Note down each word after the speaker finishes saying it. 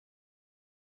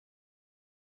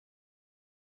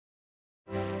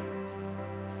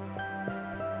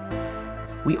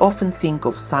We often think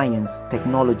of science,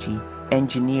 technology,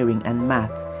 engineering, and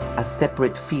math as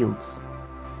separate fields.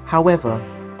 However,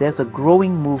 there's a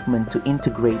growing movement to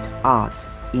integrate art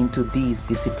into these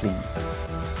disciplines.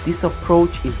 This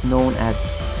approach is known as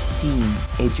STEAM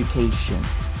education.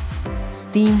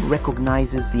 STEAM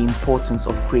recognizes the importance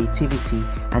of creativity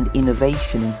and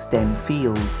innovation in STEM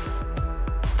fields.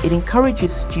 It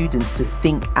encourages students to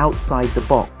think outside the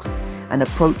box and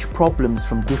approach problems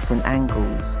from different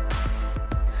angles.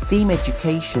 STEAM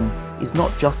education is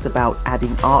not just about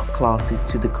adding art classes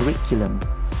to the curriculum.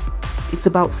 It's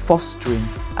about fostering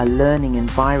a learning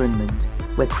environment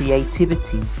where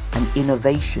creativity and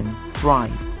innovation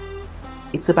thrive.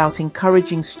 It's about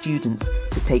encouraging students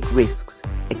to take risks,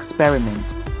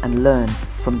 experiment, and learn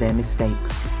from their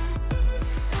mistakes.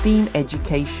 STEAM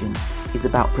education is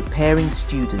about preparing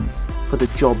students for the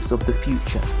jobs of the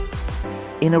future.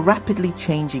 In a rapidly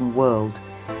changing world,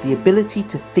 the ability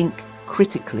to think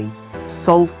critically,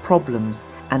 solve problems,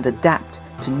 and adapt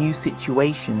to new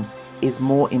situations is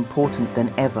more important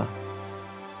than ever.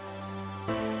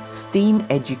 STEAM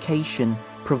education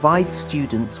provides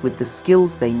students with the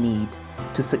skills they need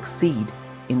to succeed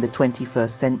in the 21st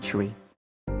century.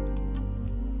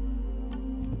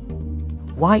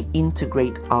 Why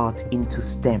integrate art into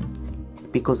STEM?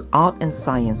 Because art and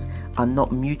science are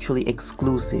not mutually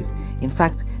exclusive. In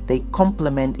fact, they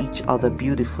complement each other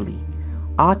beautifully.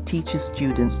 Art teaches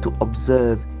students to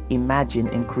observe, imagine,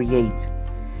 and create.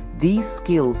 These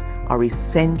skills are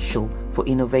essential for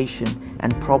innovation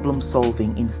and problem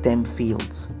solving in STEM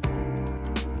fields.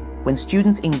 When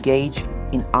students engage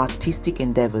in artistic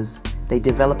endeavors, they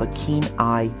develop a keen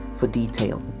eye for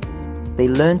detail. They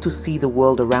learn to see the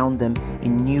world around them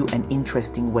in new and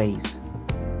interesting ways.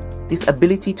 This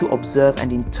ability to observe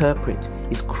and interpret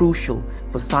is crucial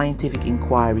for scientific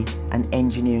inquiry and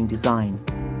engineering design.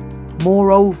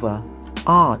 Moreover,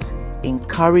 art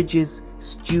encourages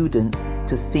students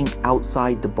to think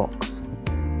outside the box.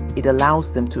 It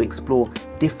allows them to explore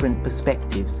different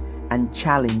perspectives and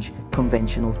challenge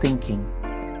conventional thinking.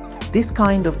 This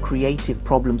kind of creative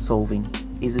problem solving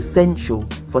is essential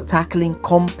for tackling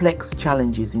complex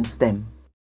challenges in STEM.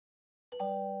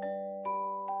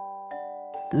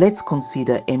 Let's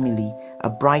consider Emily, a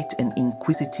bright and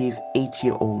inquisitive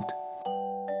 8-year-old.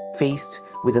 Faced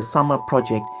with a summer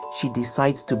project, she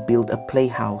decides to build a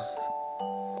playhouse.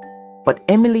 But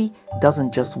Emily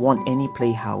doesn't just want any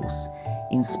playhouse.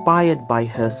 Inspired by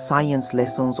her science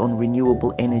lessons on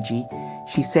renewable energy,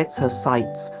 she sets her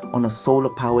sights on a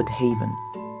solar-powered haven.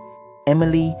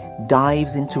 Emily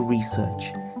dives into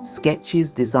research,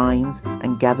 sketches, designs,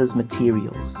 and gathers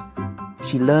materials.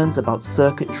 She learns about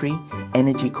circuitry,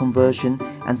 energy conversion,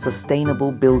 and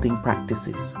sustainable building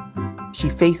practices. She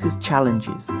faces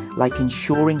challenges like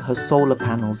ensuring her solar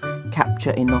panels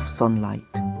capture enough sunlight.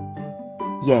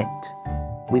 Yet,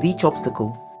 with each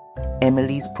obstacle,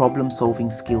 Emily's problem-solving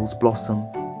skills blossom.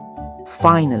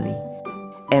 Finally,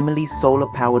 Emily's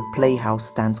solar-powered playhouse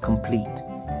stands complete.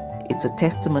 It's a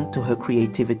testament to her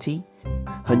creativity,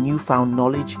 her newfound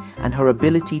knowledge, and her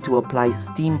ability to apply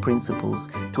STEAM principles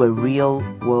to a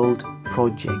real-world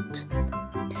project.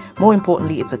 More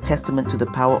importantly, it's a testament to the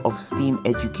power of STEAM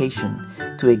education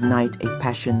to ignite a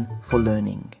passion for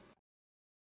learning.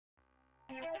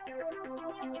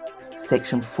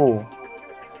 Section 4.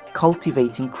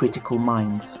 Cultivating Critical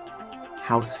Minds.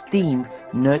 How STEAM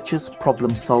nurtures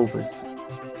problem solvers.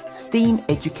 STEAM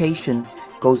education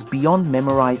goes beyond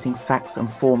memorizing facts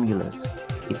and formulas.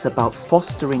 It's about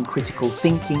fostering critical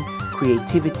thinking,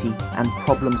 creativity, and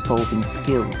problem-solving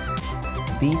skills.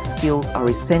 These skills are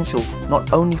essential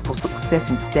not only for success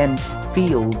in STEM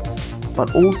fields,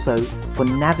 but also for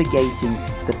navigating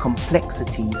the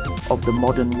complexities of the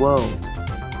modern world.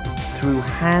 Through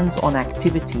hands-on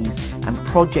activities and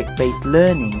project-based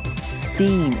learning,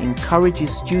 STEAM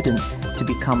encourages students to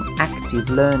become active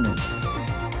learners.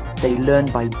 They learn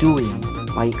by doing,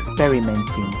 by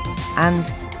experimenting,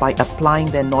 and by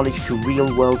applying their knowledge to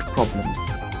real-world problems.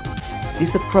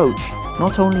 This approach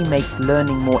not only makes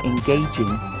learning more engaging,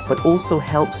 but also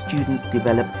helps students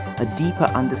develop a deeper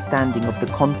understanding of the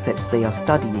concepts they are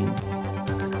studying.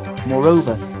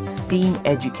 Moreover, STEAM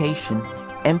education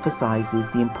emphasizes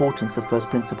the importance of first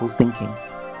principles thinking.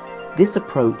 This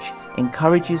approach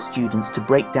encourages students to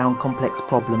break down complex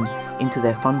problems into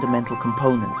their fundamental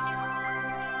components.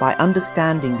 By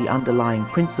understanding the underlying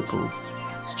principles,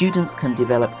 students can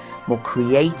develop more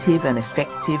creative and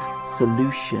effective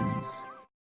solutions.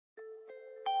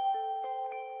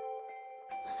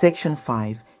 Section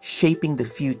 5. Shaping the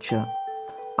Future.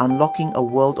 Unlocking a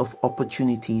world of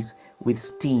opportunities with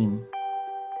STEAM.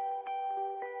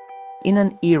 In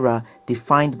an era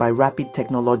defined by rapid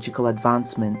technological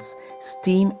advancements,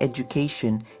 STEAM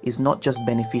education is not just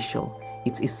beneficial,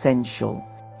 it's essential.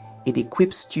 It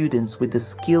equips students with the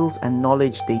skills and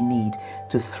knowledge they need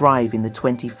to thrive in the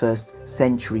 21st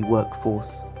century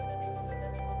workforce.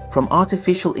 From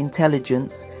artificial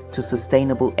intelligence to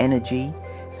sustainable energy,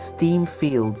 STEAM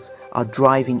fields are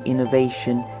driving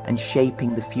innovation and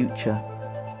shaping the future.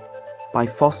 By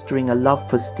fostering a love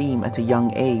for STEAM at a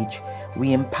young age,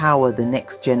 we empower the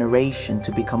next generation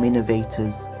to become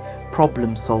innovators,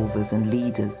 problem solvers and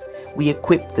leaders. We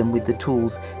equip them with the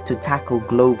tools to tackle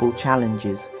global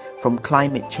challenges, from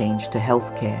climate change to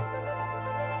healthcare.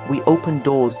 We open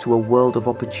doors to a world of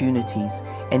opportunities,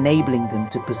 enabling them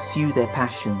to pursue their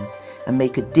passions and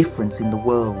make a difference in the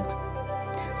world.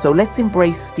 So let's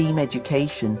embrace STEAM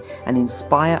education and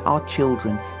inspire our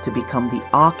children to become the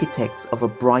architects of a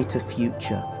brighter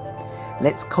future.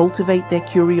 Let's cultivate their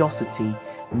curiosity,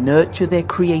 nurture their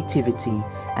creativity,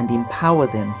 and empower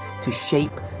them to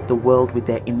shape the world with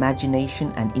their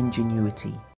imagination and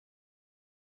ingenuity.